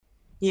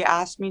he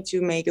asked me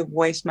to make a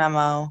voice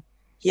memo.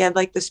 He had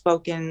like the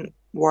spoken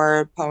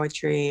word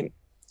poetry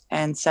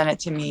and sent it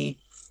to me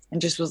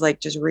and just was like,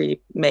 just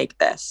remake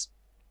this.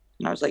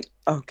 And I was like,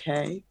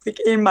 okay. Like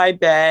in my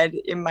bed,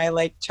 in my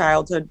like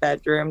childhood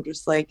bedroom,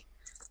 just like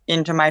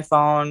into my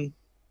phone.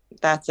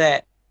 That's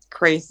it.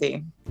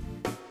 Crazy.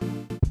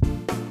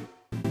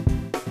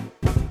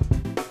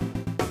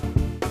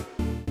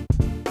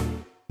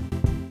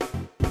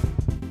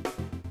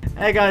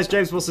 Hey guys,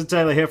 James Wilson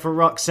Taylor here for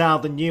Rock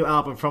Sound. The new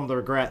album from The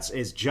Regrets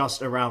is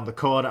just around the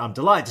corner. I'm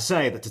delighted to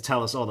say that to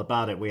tell us all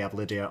about it, we have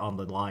Lydia on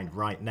the line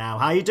right now.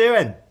 How you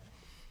doing?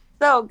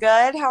 So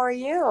good. How are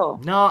you?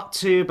 Not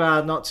too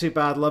bad, not too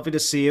bad. Lovely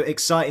to see you.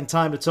 Exciting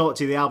time to talk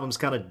to you. The album's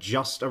kind of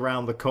just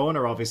around the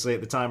corner, obviously,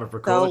 at the time of So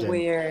recording.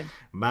 weird.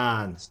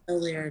 Man, So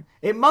weird.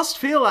 it must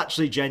feel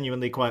actually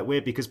genuinely quite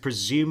weird because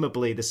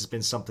presumably this has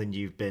been something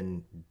you've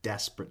been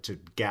desperate to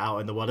get out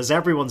in the world, as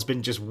everyone's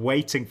been just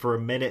waiting for a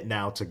minute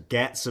now to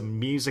get some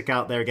music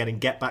out there again and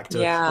get back to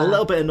a Yeah.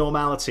 little bit of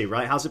normality,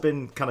 right? How's it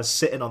been kind of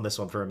sitting on this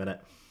one for a minute?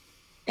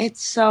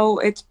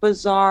 It's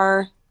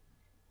bizarre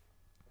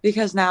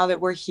because now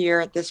that we're here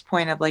at this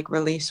point of like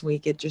release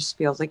week, it just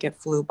feels like it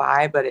flew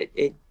by, but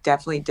it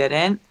definitely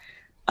didn't.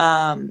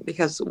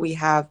 Because we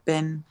have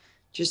been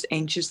just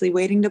anxiously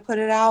waiting to put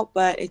it out,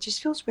 but it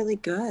just feels really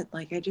good.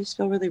 Like I just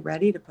feel really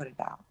ready to put it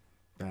out.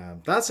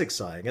 That's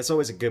exciting. It's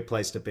always a good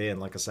place to be, and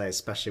like I say,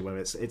 especially when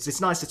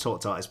it's nice to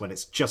talk to artists when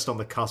it's just on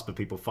the cusp of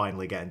people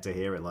finally getting to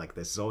hear it like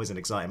this. It's always an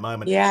exciting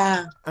moment.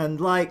 Yeah. And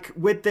like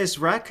with this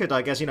record,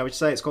 I guess we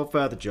say it's called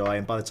Further Joy,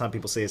 and by the time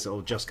people see this,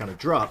 it'll just kind of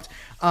dropped.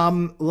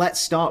 Let's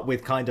start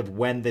with kind of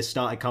when this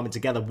started coming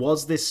together.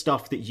 Was this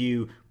stuff that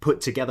you put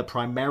together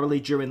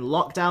primarily during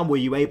lockdown? Were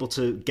you able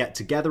to get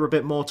together a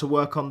bit more to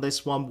work on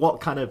this one?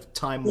 What kind of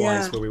time Yeah.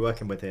 wise were we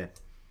working with here?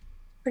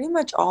 Pretty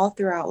much all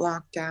throughout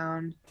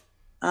lockdown.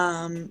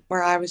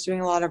 Where I was doing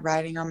a lot of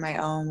writing on my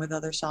own with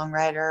other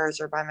songwriters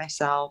or by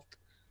myself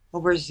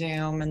over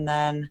Zoom. And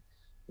then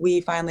we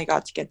finally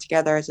got to get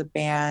together as a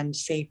band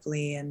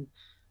safely and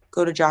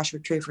go to Joshua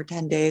Tree for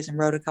 10 days and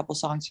wrote a couple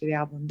songs for the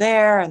album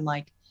there and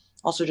like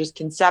also just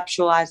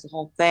conceptualized the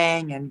whole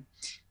thing.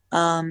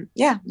 And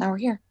yeah, now we're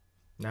here.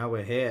 Now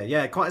we're here.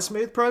 Yeah, quite a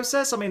smooth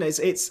process. I mean,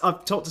 it's.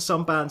 I've talked to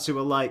some bands who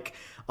are like,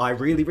 I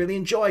really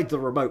enjoyed the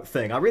remote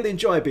thing. I really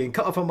enjoyed being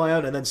cut off on my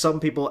own, and then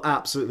some people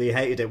absolutely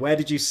hated it. Where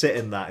did you sit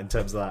in that in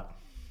terms of that?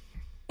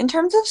 In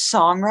terms of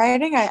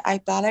songwriting, I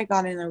thought I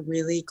got in a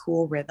really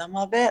cool rhythm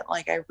of it.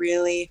 Like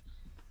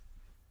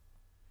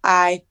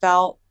I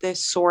felt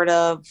this sort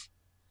of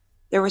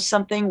there was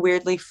something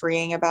weirdly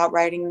freeing about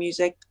writing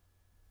music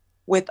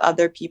with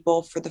other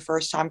people for the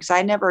first time because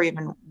I never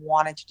even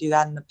wanted to do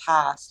that in the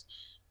past.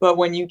 But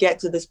when you get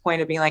to this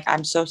point of being like,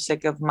 I'm so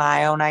sick of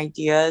my own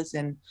ideas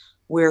and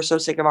we're so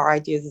sick of our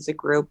ideas as a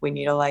group, we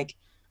need to like,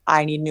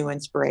 I need new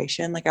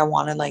inspiration. Like, I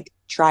want to like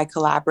try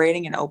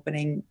collaborating and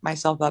opening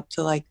myself up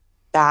to like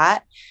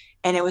that.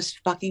 And it was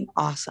fucking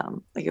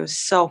awesome. Like, it was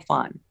so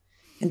fun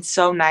and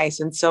so nice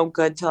and so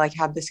good to like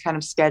have this kind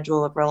of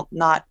schedule of real,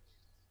 not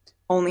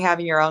only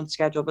having your own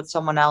schedule, but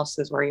someone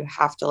else's where you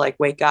have to like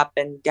wake up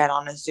and get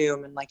on a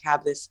Zoom and like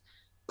have this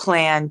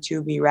plan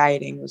to be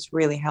writing was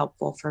really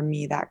helpful for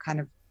me. That kind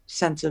of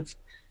sense of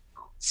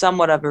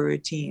somewhat of a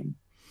routine.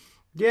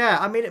 Yeah,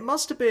 I mean, it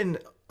must have been.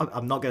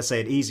 I'm not going to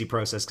say an easy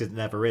process because it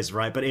never is,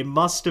 right? But it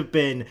must have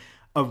been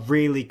a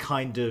really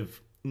kind of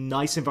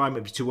nice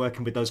environment to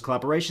working with those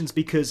collaborations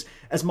because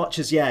as much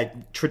as yeah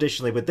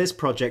traditionally with this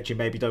project you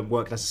maybe don't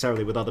work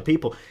necessarily with other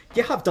people,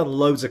 you have done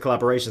loads of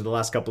collaborations the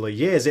last couple of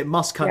years. It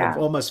must kind of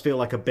Yeah, almost feel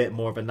like a bit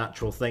more of a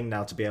natural thing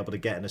now to be able to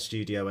get in a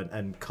studio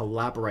and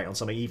collaborate on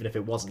something even if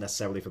it wasn't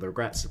necessarily for the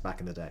regrets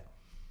back in the day.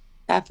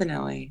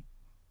 definitely.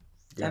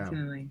 Yeah.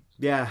 Definitely.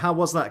 Yeah, how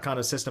was that kind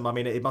of system? I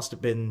mean, it must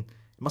have been,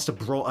 it must have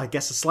brought, I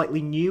guess, a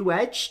slightly new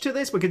edge to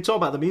this. We can talk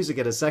about the music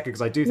in a second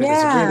because I do think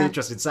there's some really Yeah.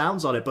 interesting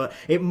sounds on it, but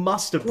it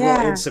must have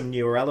brought in Yeah. some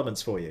newer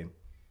elements for you.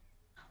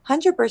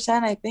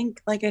 100%. I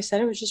think, like I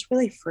said, it was just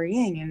really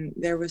freeing. And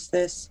there was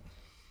this,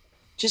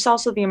 just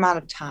also the amount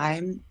of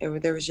time.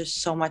 There was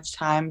just so much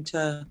time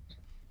to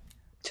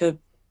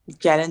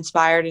get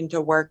inspired and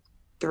to work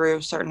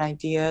through certain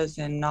ideas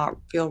and not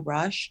feel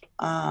rushed.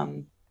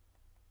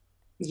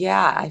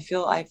 Yeah, I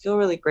feel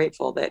really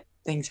grateful that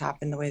things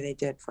happened the way they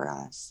did for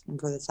us and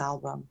for this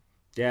album.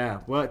 Yeah,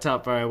 worked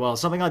out very well.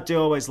 Something I do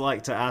always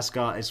like to ask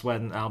artists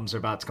when albums are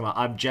about to come out.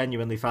 I'm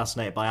genuinely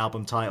fascinated by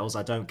album titles.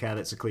 I don't care that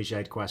it's a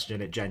cliched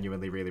question. It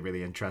genuinely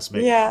really interests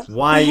me. Yeah.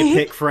 Why you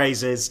pick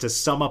phrases to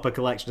sum up a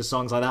collection of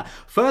songs like that.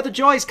 Further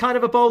Joy is kind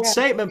of a bold Yeah.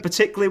 statement,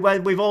 particularly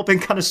when we've all been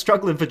kind of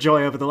struggling for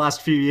joy over the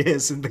last few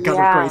years and the kind of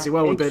Yeah, crazy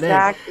world we've been in.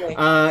 exactly.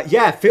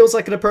 Yeah, feels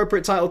like an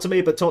appropriate title to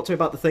me, but talk to me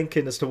about the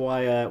thinking as to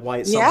why it sums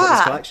up this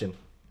Yeah. collection.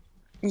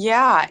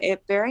 Yeah,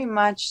 it very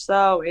much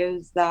so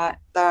is that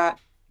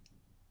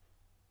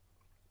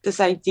this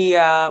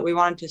idea, we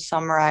wanted to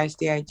summarize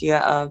the idea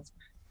of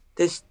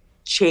this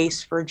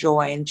chase for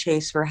joy and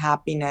chase for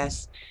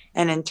happiness.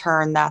 And in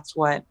turn, that's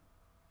what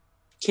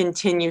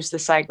continues the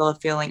cycle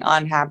of feeling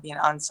unhappy and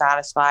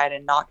unsatisfied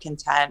and not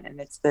content. And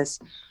it's this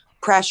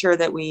pressure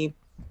that we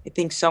I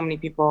think so many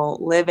people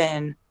live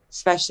in,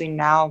 especially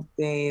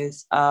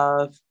nowadays,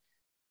 of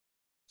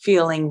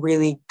feeling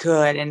really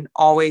good and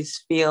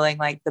always feeling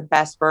like the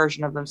best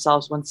version of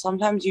themselves when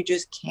sometimes you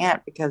just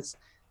can't because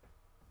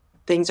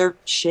things are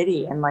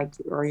shitty and like,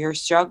 or you're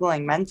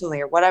struggling mentally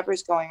or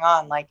whatever's going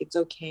on. Like, it's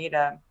okay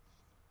to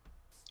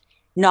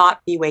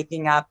not be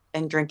waking up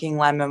and drinking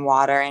lemon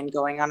water and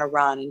going on a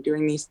run and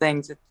doing these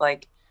things. It's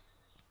like,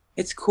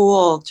 it's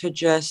cool to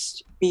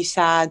just be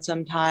sad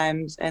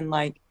sometimes and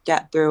like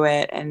get through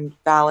it and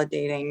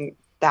validating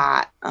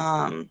that.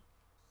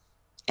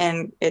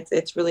 And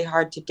it's really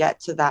hard to get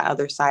to that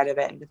other side of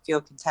it and to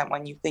feel content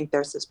when you think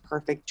there's this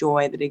perfect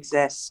joy that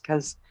exists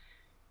because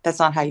that's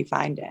not how you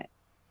find it.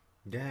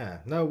 Yeah,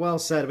 no, well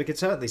said. We can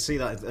certainly see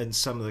that in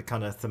some of the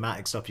kind of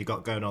thematic stuff you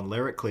got going on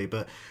lyrically,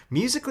 but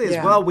musically as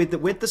Yeah. well,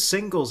 with the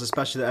singles,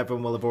 especially that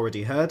everyone will have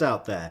already heard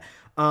out there.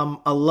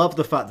 I love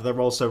the fact that they're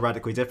all so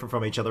radically different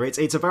from each other.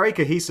 It's a very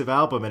cohesive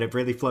album and it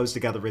really flows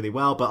together really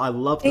well. But I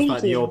love the Thank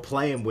fact that you're you.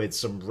 playing with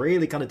some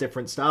really kind of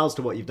different styles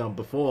to what you've done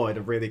before in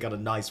a really kind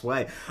of nice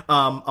way.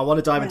 I want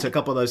to dive into Yeah. a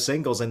couple of those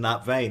singles in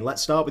that vein.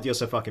 Let's start with "You're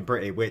So Fucking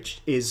Pretty,"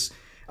 which is,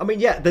 I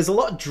mean, yeah, there's a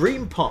lot of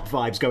dream pop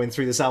vibes going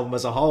through this album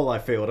as a whole, I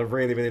feel, in a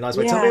really, really nice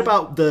way. Tell me Yeah.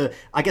 about the,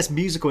 I guess,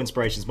 musical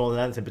inspirations more than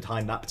anything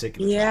behind that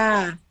particular track.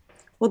 Yeah.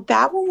 Well,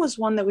 that one was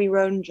one that we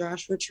wrote in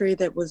Joshua Tree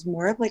that was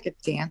more of like a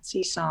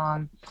dancey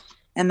song.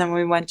 And then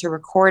when we went to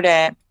record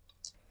it,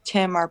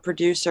 Tim, our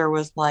producer,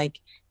 was like,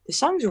 "The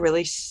song's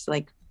really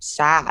like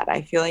sad.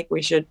 I feel like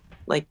we should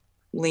like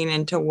lean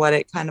into what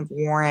it kind of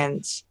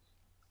warrants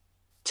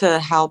to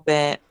help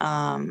it,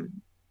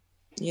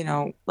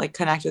 like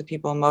connect with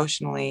people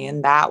emotionally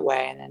in that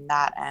way and in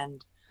that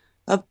end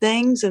of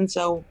things." And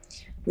so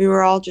we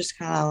were all just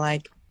kind of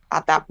like,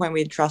 at that point,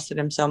 we had trusted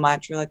him so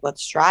much. We're like,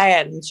 let's try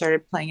it, and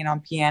started playing it on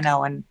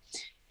piano. And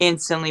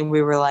instantly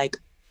we were like,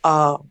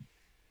 oh,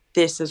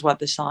 this is what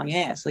the song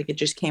is. Like, it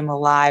just came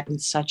alive in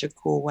such a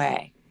cool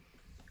way.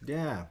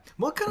 Yeah.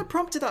 What kind of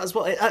prompted that as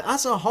well?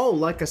 As a whole,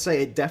 like I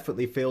say, it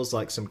definitely feels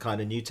like some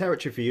kind of new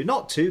territory for you.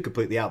 Not too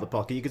completely out of the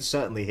pocket. You can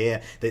certainly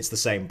hear that it's the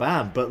same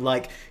band, but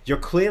like you're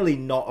clearly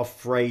not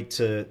afraid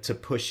to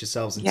push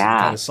yourselves into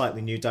kind Yeah. of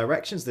slightly new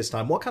directions this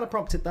time. What kind of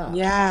prompted that?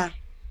 Yeah.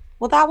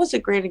 Well, that was a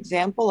great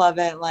example of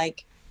it.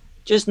 Like,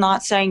 just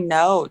not saying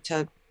no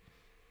to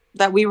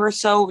that. We were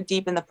so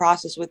deep in the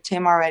process with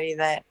Tim already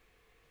that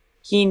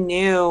he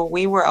knew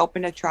we were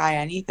open to try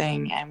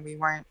anything and we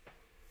weren't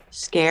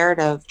scared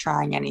of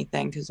trying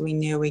anything because we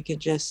knew we could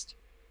just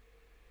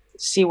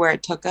see where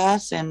it took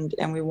us, and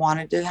we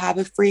wanted to have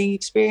a freeing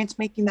experience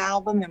making the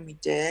album, and we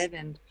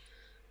did.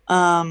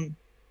 Um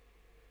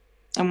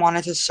and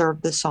wanted to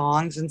serve the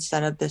songs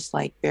instead of this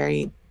like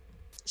very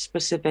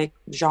specific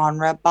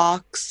genre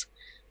box.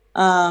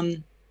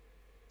 um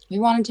we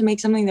wanted to make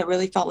something that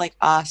really felt like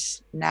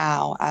us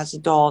now as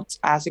adults,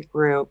 as a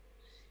group,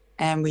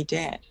 and we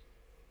did.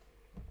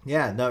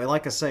 Yeah, no,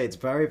 like I say, it's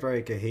very,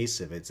 very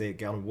cohesive. It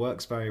kind of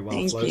works very well,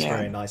 Thank flows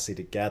very you. nicely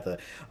together.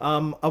 I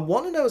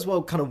want to know as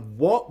well, kind of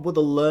what were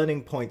the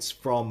learning points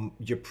from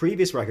your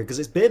previous record? Because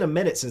it's been a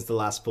minute since the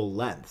last full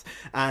length,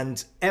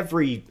 and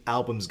every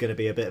album's going to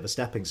be a bit of a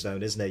stepping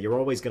stone, isn't it? You're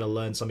always going to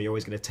learn something, you're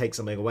always going to take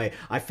something away.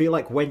 I feel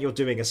like when you're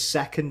doing a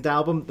second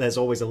album, there's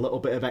always a little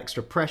bit of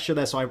extra pressure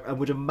there. So I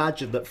would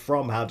imagine that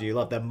from How Do You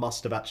Love, there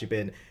must have actually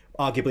been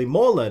arguably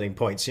more learning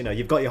points. You know,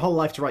 you've got your whole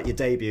life to write your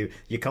debut.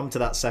 You come to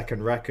that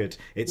second record,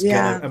 it's gonna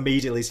Yeah.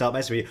 immediately start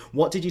messing with you.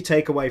 What did you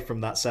take away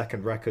from that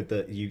second record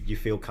that you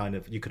feel kind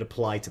of you could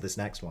apply to this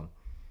next one?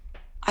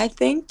 I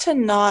think to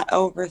not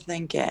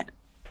overthink it.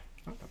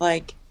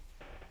 Like,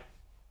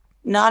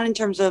 not in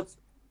terms of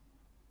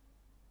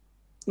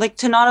like,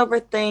 to not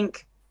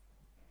overthink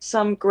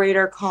some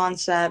greater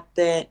concept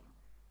that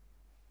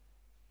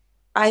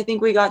I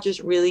think we got just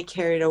really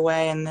carried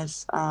away in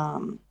this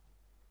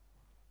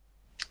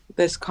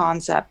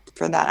concept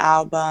for that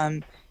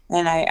album.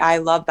 And I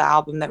love the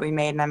album that we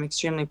made and I'm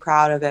extremely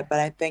proud of it. But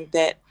I think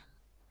that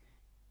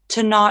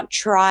to not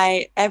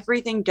try,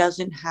 everything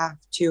doesn't have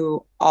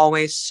to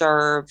always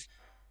serve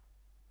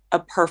a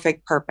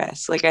perfect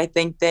purpose. Like, I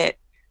think that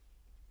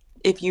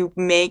if you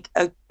make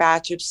a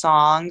batch of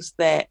songs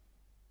that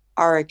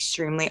are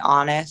extremely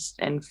honest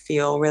and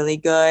feel really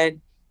good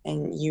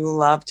and you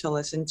love to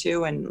listen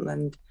to,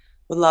 and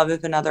would love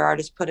if another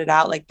artist put it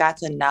out, like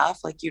that's enough.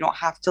 Like, you don't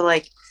have to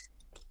like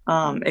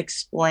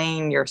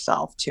explain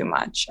yourself too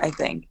much, I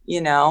think,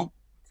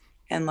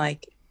 and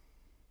like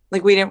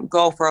we didn't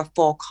go for a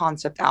full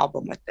concept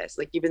album with this,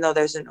 like even though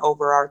there's an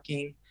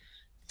overarching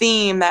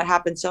theme that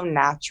happens so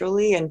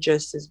naturally and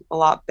just is a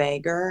lot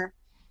vaguer.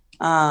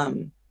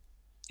 And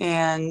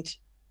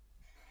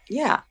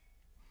yeah.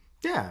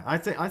 Yeah, I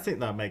think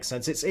that makes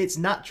sense. It's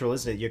natural,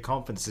 isn't it? Your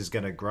confidence is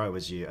going to grow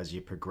as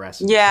you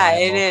progress and Yeah, try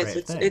it more is.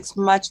 creative It's things.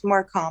 much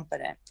more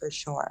confident for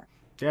sure.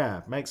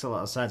 Yeah, makes a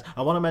lot of sense.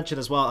 I want to mention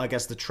as well, I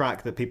guess, the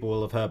track that people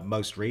will have heard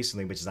most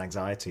recently, which is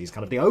Anxiety, is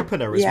kind of the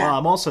opener as well. Yeah.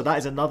 I'm also, that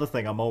is another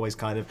thing I'm always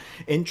kind of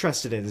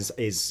interested in is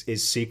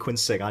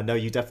sequencing. I know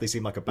you definitely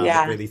seem like a band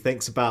that Yeah. really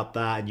thinks about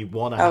that and you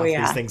want to Oh have these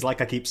yeah. things,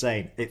 like I keep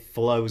saying, it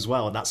flows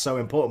well, and that's so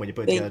important when you're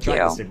putting together a Thank track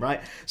you. listing,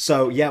 right?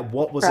 So yeah,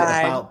 what was it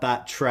Pride. about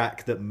that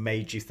track that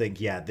made you think,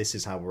 yeah, this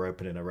is how we're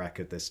opening a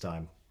record this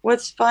time?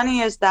 What's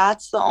funny is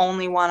that's the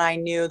only one I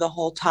knew the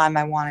whole time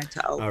I wanted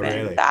to Oh, open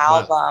really? the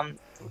Wow. album.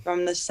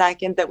 From the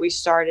second that we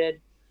started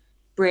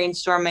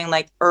brainstorming,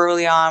 like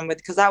early on, with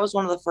because that was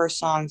one of the first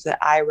songs that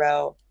I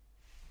wrote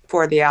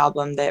for the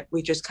album that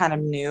we just kind of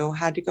knew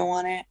had to go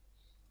on it.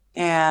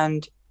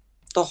 And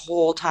the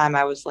whole time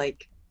I was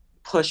like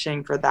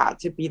pushing for that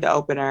to be the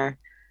opener.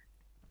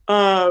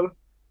 Um,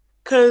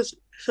 because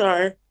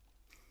sorry,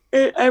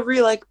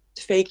 every like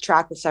fake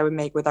track list I would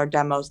make with our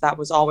demos, that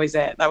was always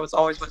it. That was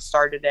always what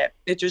started it.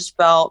 It just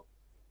felt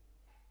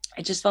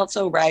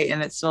so right,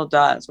 and it still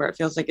does, where it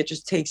feels like it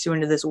just takes you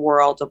into this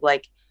world of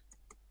like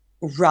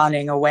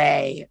running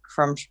away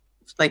from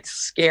like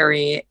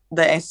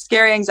the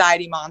scary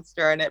anxiety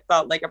monster, and it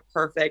felt like a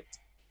perfect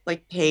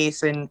like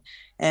pace and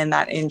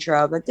that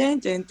intro, but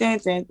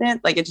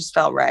like it just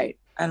felt right.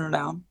 I don't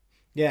know.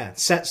 Yeah,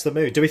 sets the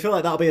mood. Do we feel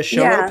like that'll be a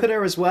show Yeah,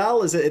 opener as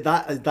well? Is it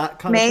that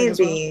kind of thing as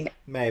well? maybe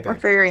we're Maybe.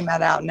 figuring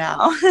that out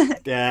now.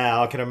 Yeah,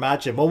 I can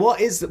imagine. Well,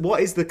 what is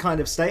the kind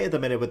of state at the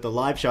minute with the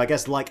live show? I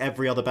guess like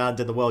every other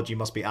band in the world, you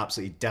must be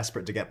absolutely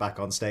desperate to get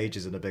back on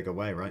stages in a bigger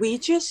way, right? We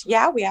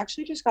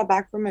actually just got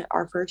back from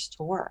our first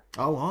tour,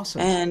 Oh, awesome.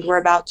 and we're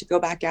about to go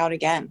back out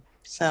again.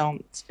 So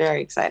it's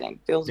very exciting.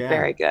 Feels Yeah.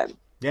 very good.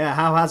 Yeah,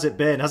 how has it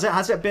been? Has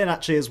it been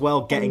actually as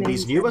well getting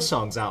these newer Amazing.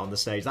 songs out on the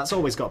stage? That's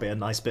always got to be a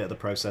nice bit of the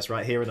process,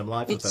 right? Hearing them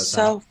live for the It's first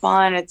time. so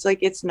fun. It's like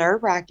it's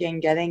nerve-wracking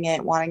getting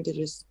it, wanting to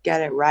just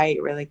get it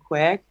right really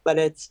quick, but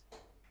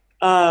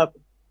uh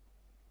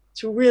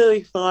it's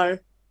really fun.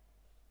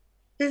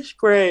 It's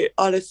great,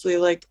 honestly.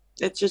 Like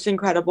it's just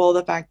incredible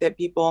the fact that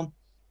people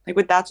like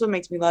with That's What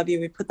Makes Me Love You,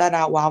 we put that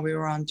out while we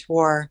were on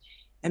tour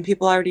and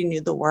people already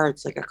knew the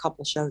words like a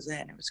couple shows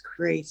in. It was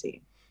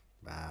crazy.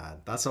 Man,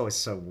 that's always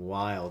so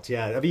wild.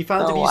 Yeah, have you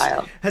found So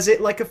wild. has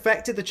it like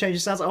affected the change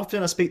of sounds?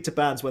 Often I speak to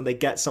bands when they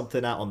get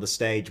something out on the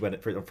stage when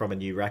it from a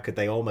new record,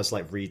 they almost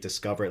like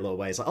rediscover it little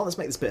ways. Like, oh, let's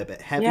make this bit a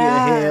bit heavier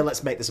here. Yeah.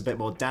 Let's make this a bit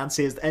more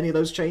dancey. Has any of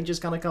those changes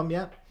kind of come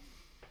yet?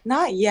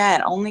 Not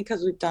yet, only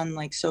because we've done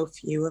like so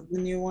few of the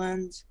new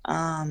ones.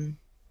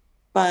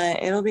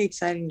 But it'll be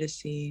exciting to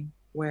see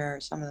where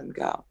some of them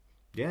go.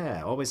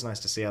 Yeah, always nice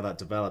to see how that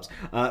develops.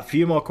 A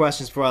few more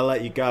questions before I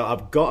let you go.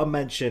 I've got to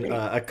mention Great.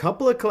 a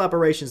couple of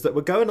collaborations that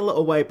we're going a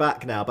little way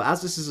back now, but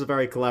as this is a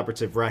very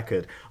collaborative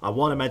record, I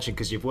want to mention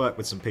because you've worked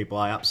with some people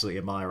I absolutely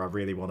admire, I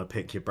really want to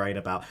pick your brain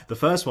about. The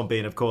first one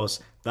being, of course,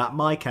 that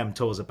My Chem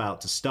tour is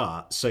about to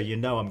start, so you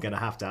know I'm going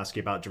to ask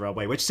you about Jarrell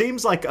Way, which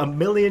seems like a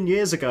million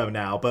years ago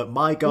now, but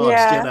my God,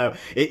 Yeah.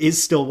 it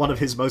is still one of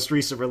his most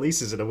recent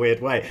releases in a weird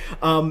way.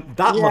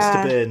 That must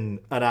have Yeah. been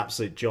an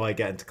absolute joy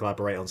getting to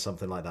collaborate on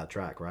something like that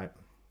track, right?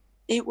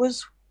 It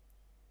was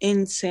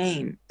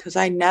insane because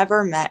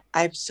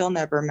I've still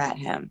never met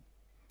him.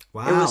 It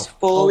was Wow. All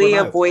fully a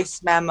remote.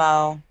 voice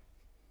memo.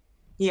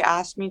 He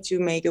asked me to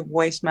make a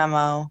voice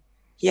memo.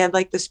 He had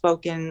like the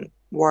spoken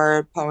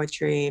word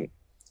poetry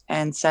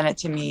and sent it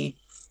to me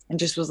and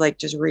just was like,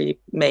 just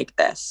remake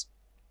this.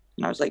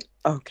 And I was like,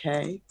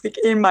 okay. Like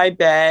in my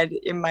bed,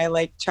 in my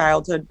like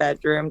childhood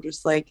bedroom,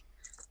 just like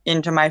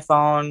into my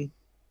phone.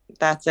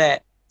 That's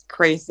it.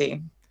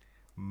 Crazy.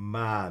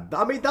 Man,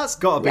 I mean, that's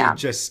got to be Yeah.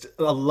 just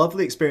a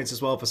lovely experience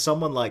as well for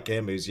someone like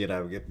him who's,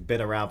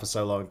 been around for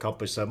so long,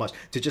 accomplished so much,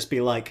 to just be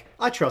like,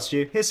 I trust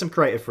you. Here's some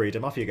creative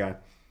freedom. Off you go.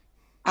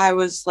 I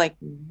was like,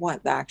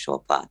 what the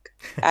actual fuck?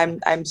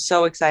 I'm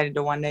so excited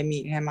to one day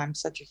meet him. I'm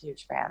such a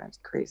huge fan. It's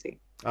crazy.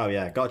 Oh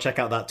yeah, got to check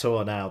out that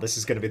tour now. This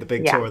is going to be the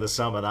big Yeah. tour of the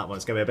summer. That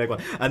one's going to be a big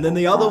one. And then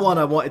the other Uh-huh. one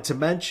I wanted to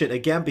mention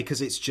again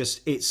because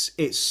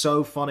it's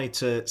so funny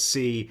to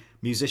see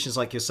musicians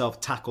like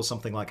yourself tackle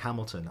something like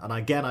Hamilton. And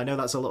again, I know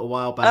that's a little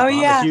while back, Oh but I'm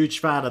a yeah. huge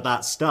fan of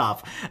that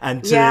stuff.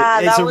 And Yeah,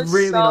 it's that a was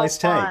really so nice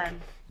take.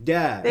 fun.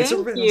 Yeah, it's a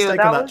Thank really nice you.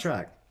 take on that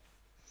track.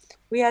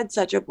 We had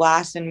such a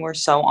blast and we're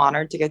so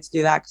honored to get to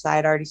do that because I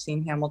had already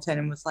seen Hamilton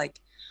and was like,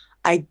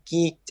 I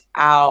geeked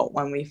out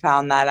when we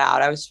found that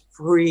out. I was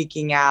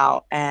freaking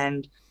out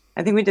and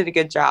I think we did a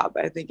good job.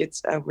 I think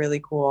it's a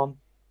cool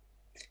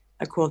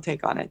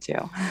take on it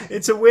too.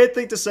 It's a weird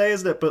thing to say,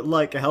 isn't it? But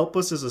like, Help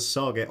Us as a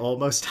song, it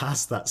almost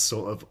has that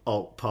sort of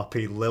alt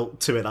poppy lilt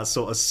to it, that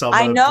sort of I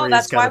summer know breeze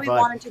that's kind why of we vibe.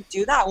 wanted to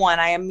do that one.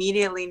 I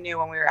immediately knew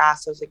when we were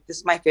asked, I was like, this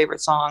is my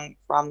favorite song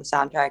from the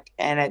soundtrack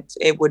and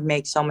it would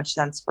make so much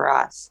sense for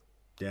us.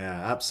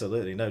 Yeah,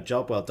 absolutely. No,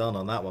 job well done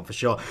on that one for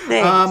sure.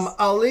 Thanks.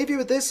 I'll leave you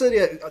with this,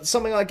 Lydia.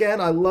 Something again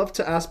I love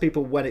to ask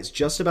people when it's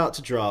just about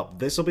to drop.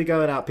 This will be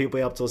going out. People will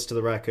be able to listen to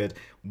the record.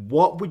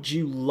 What would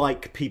you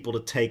like people to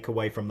take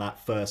away from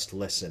that first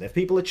listen? If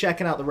people are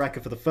checking out the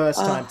record for the first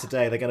time Uh,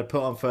 today, they're going to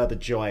put on Further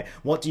Joy.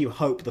 What do you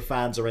hope the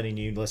fans or any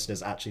new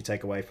listeners actually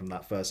take away from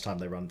that first time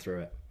they run through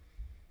it?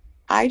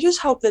 I just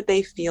hope that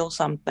they feel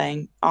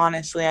something.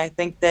 Honestly, I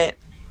think that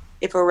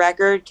if a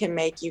record can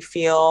make you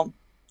feel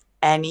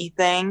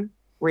anything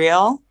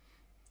real,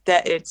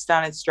 that it's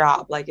done its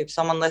job. Like if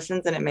someone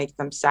listens and it makes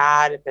them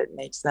sad, if it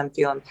makes them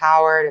feel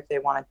empowered, if they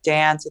want to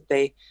dance, if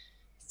they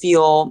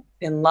feel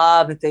in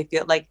love, if they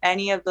feel like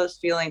any of those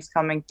feelings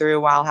coming through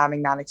while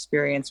having that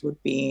experience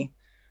would be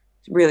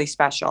really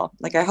special.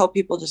 Like I hope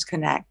people just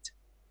connect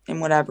in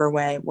whatever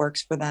way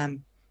works for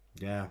them.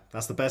 Yeah,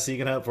 that's the best thing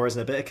you can hope for, isn't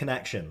it? A bit of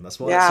connection. That's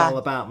what it's Yeah. all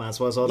about, man. That's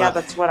what it's all Yeah,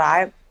 about. that's what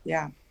I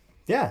yeah.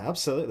 Yeah,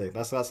 absolutely.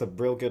 That's a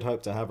real good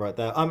hope to have right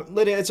there.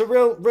 Lydia, it's a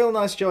real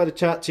nice joy to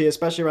chat to you,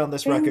 especially around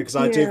this record because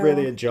Thank I do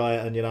really you. enjoy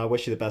it, and I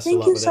wish you the best of Thank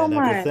luck you with it so and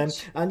everything.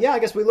 much. And yeah, I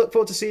guess we look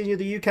forward to seeing you in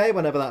the UK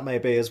whenever that may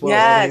be as well.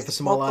 We're gonna hear for Yes,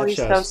 some more live hopefully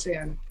so shows.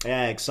 soon.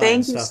 Yeah,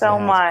 exciting Thank you stuff so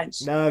ahead.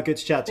 much. No, good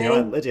to chat to you. All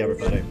right, Thank Lydia, you.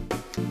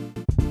 everybody.